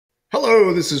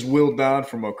Hello, this is Will Dodd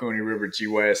from Oconee River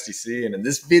GYSTC, and in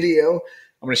this video,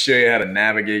 I'm going to show you how to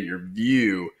navigate your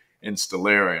view in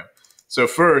Stellarium. So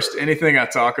first, anything I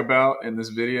talk about in this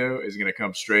video is going to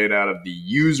come straight out of the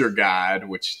user guide,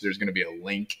 which there's going to be a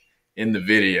link in the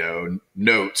video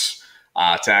notes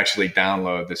to actually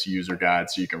download this user guide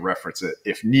so you can reference it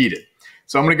if needed.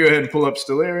 So I'm going to go ahead and pull up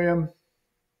Stellarium.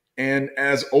 And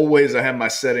as always, I have my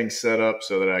settings set up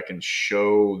so that I can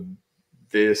show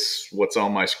what's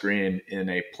on my screen in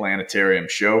a planetarium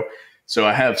show. So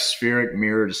I have spheric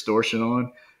mirror distortion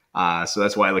on. So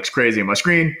that's why it looks crazy on my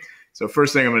screen. So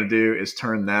first thing I'm going to do is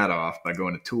turn that off by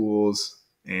going to Tools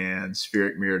and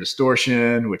Spheric Mirror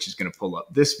Distortion, which is going to pull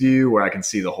up this view where I can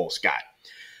see the whole sky.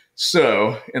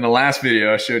 So in the last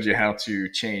video, I showed you how to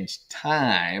change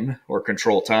time or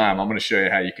control time. I'm going to show you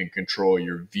how you can control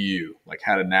your view, like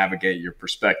how to navigate your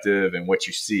perspective and what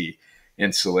you see in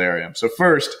Stellarium. So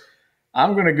first,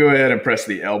 I'm going to go ahead and press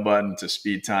the L button to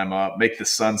speed time up, make the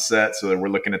sunset so that we're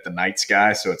looking at the night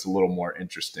sky so it's a little more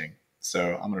interesting.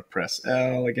 So I'm going to press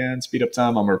L again, speed up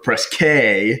time. I'm going to press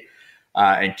K,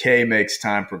 and K makes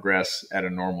time progress at a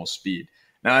normal speed.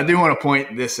 Now, I do want to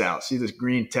point this out. See this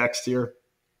green text here?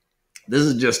 This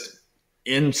is just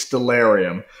in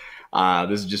Stellarium.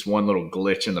 This is just one little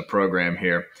glitch in the program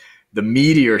here. The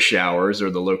meteor showers,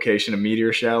 or the location of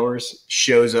meteor showers,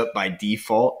 shows up by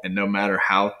default, and no matter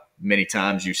how many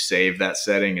times you save that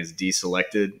setting as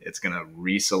deselected, it's going to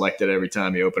reselect it every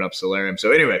time you open up Stellarium.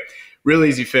 So anyway, real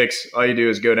easy fix. All you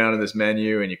do is go down to this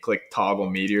menu and you click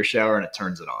toggle meteor shower and it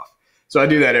turns it off. So I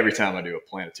do that every time I do a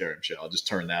planetarium show. I'll just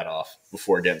turn that off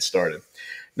before getting started.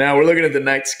 Now we're looking at the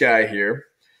night sky here.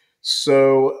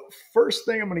 So first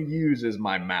thing I'm going to use is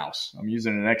my mouse. I'm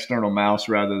using an external mouse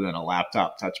rather than a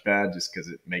laptop touchpad just because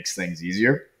it makes things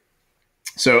easier.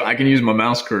 So I can use my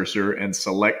mouse cursor and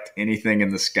select anything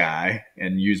in the sky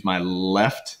and use my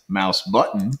left mouse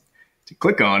button to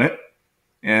click on it.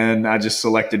 And I just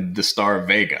selected the star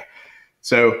Vega.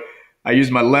 So I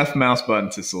use my left mouse button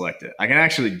to select it. I can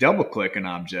actually double click an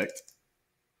object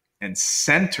and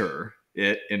center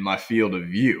it in my field of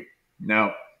view.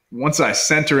 Now, once I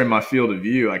center in my field of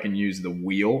view, I can use the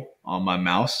wheel on my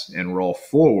mouse and roll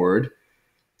forward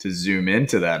to zoom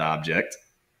into that object.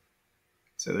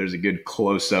 So there's a good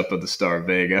close-up of the star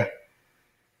Vega.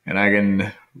 And I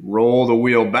can roll the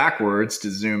wheel backwards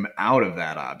to zoom out of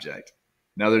that object.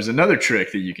 Now there's another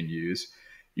trick that you can use.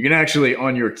 You can actually,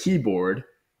 on your keyboard,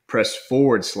 press /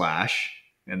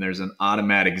 and there's an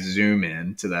automatic zoom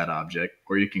in to that object.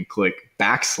 Or you can click /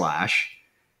 and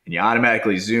you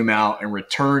automatically zoom out and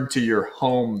return to your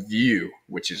home view,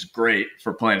 which is great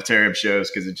for planetarium shows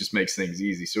because it just makes things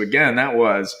easy. So again, that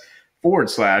was /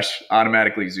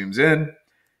 automatically zooms in,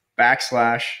 /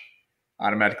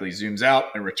 automatically zooms out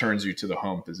and returns you to the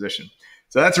home position.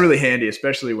 So that's really handy,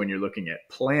 especially when you're looking at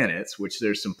planets, which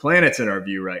there's some planets in our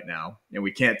view right now, and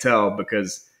we can't tell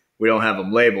because we don't have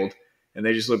them labeled, and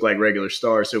they just look like regular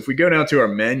stars. So if we go down to our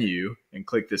menu and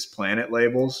click this planet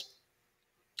labels,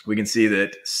 we can see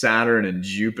that Saturn and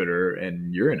Jupiter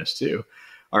and Uranus too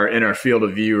are in our field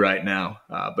of view right now,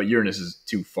 but Uranus is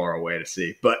too far away to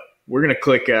see. But we're going to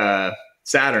click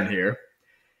Saturn here.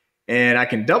 And I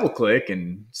can double click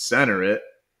and center it,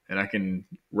 and I can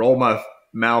roll my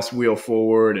mouse wheel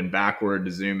forward and backward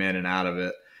to zoom in and out of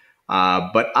it.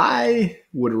 But I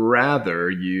would rather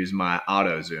use my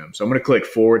auto zoom. So I'm going to click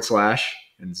 /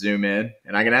 and zoom in,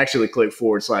 and I can actually click /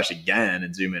 again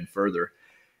and zoom in further.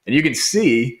 And you can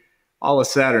see all of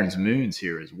Saturn's moons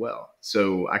here as well.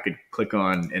 So I could click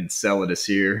on Enceladus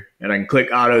here, and I can click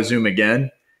auto zoom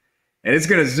again. And it's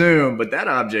going to zoom, but that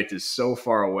object is so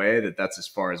far away that that's as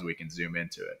far as we can zoom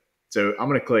into it. So I'm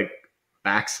going to click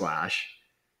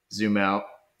 / zoom out,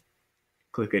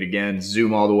 click it again,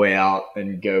 zoom all the way out,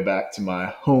 and go back to my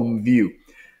home view.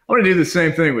 I'm going to do the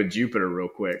same thing with Jupiter real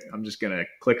quick. I'm just going to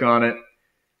click on it,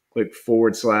 click /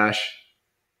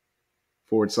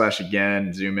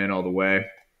 again, zoom in all the way.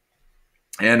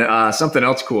 And something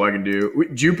else cool I can do,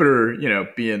 Jupiter,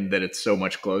 being that it's so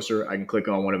much closer, I can click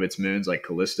on one of its moons like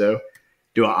Callisto,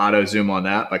 do an auto zoom on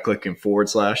that by clicking /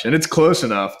 and it's close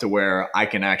enough to where I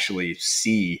can actually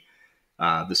see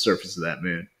the surface of that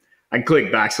moon. I can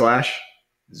click /,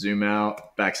 zoom out,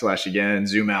 / again,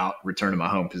 zoom out, return to my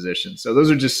home position. So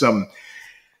those are just some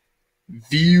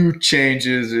view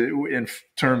changes in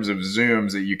terms of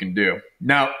zooms that you can do.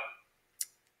 Now,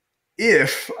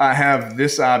 if I have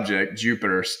this object,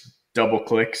 Jupiter, double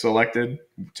click selected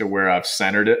to where I've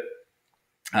centered it,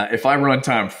 if I run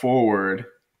time forward,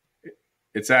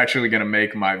 it's actually going to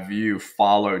make my view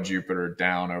follow Jupiter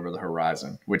down over the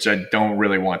horizon, which I don't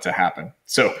really want to happen.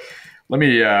 So Let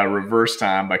me reverse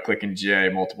time by clicking J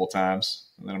multiple times.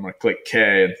 And then I'm going to click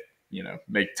K and,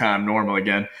 make time normal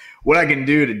again. What I can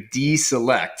do to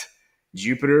deselect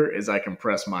Jupiter is I can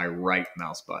press my right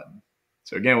mouse button.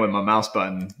 So again, with my mouse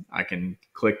button, I can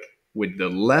click with the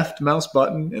left mouse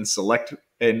button and select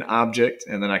an object,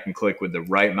 and then I can click with the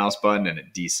right mouse button and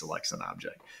it deselects an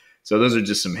object. So those are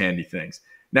just some handy things.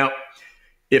 Now,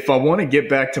 if I want to get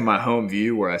back to my home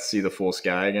view where I see the full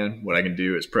sky again, what I can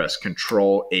do is press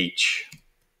Control H,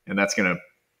 and that's going to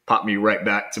pop me right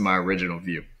back to my original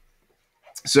view.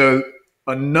 So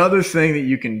another thing that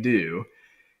you can do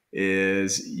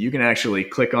is you can actually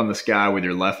click on the sky with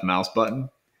your left mouse button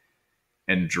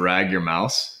and drag your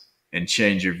mouse and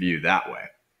change your view that way.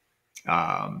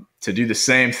 To do the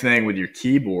same thing with your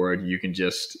keyboard, you can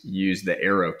just use the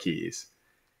arrow keys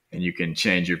and you can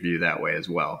change your view that way as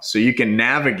well. So you can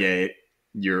navigate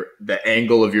the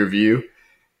angle of your view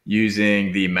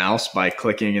using the mouse by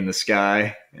clicking in the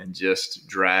sky and just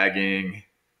dragging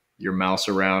your mouse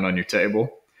around on your table,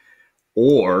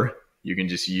 or you can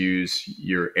just use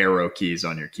your arrow keys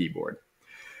on your keyboard.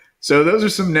 So those are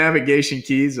some navigation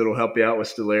keys that'll help you out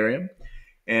with Stellarium.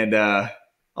 And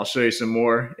I'll show you some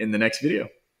more in the next video.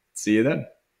 See you then.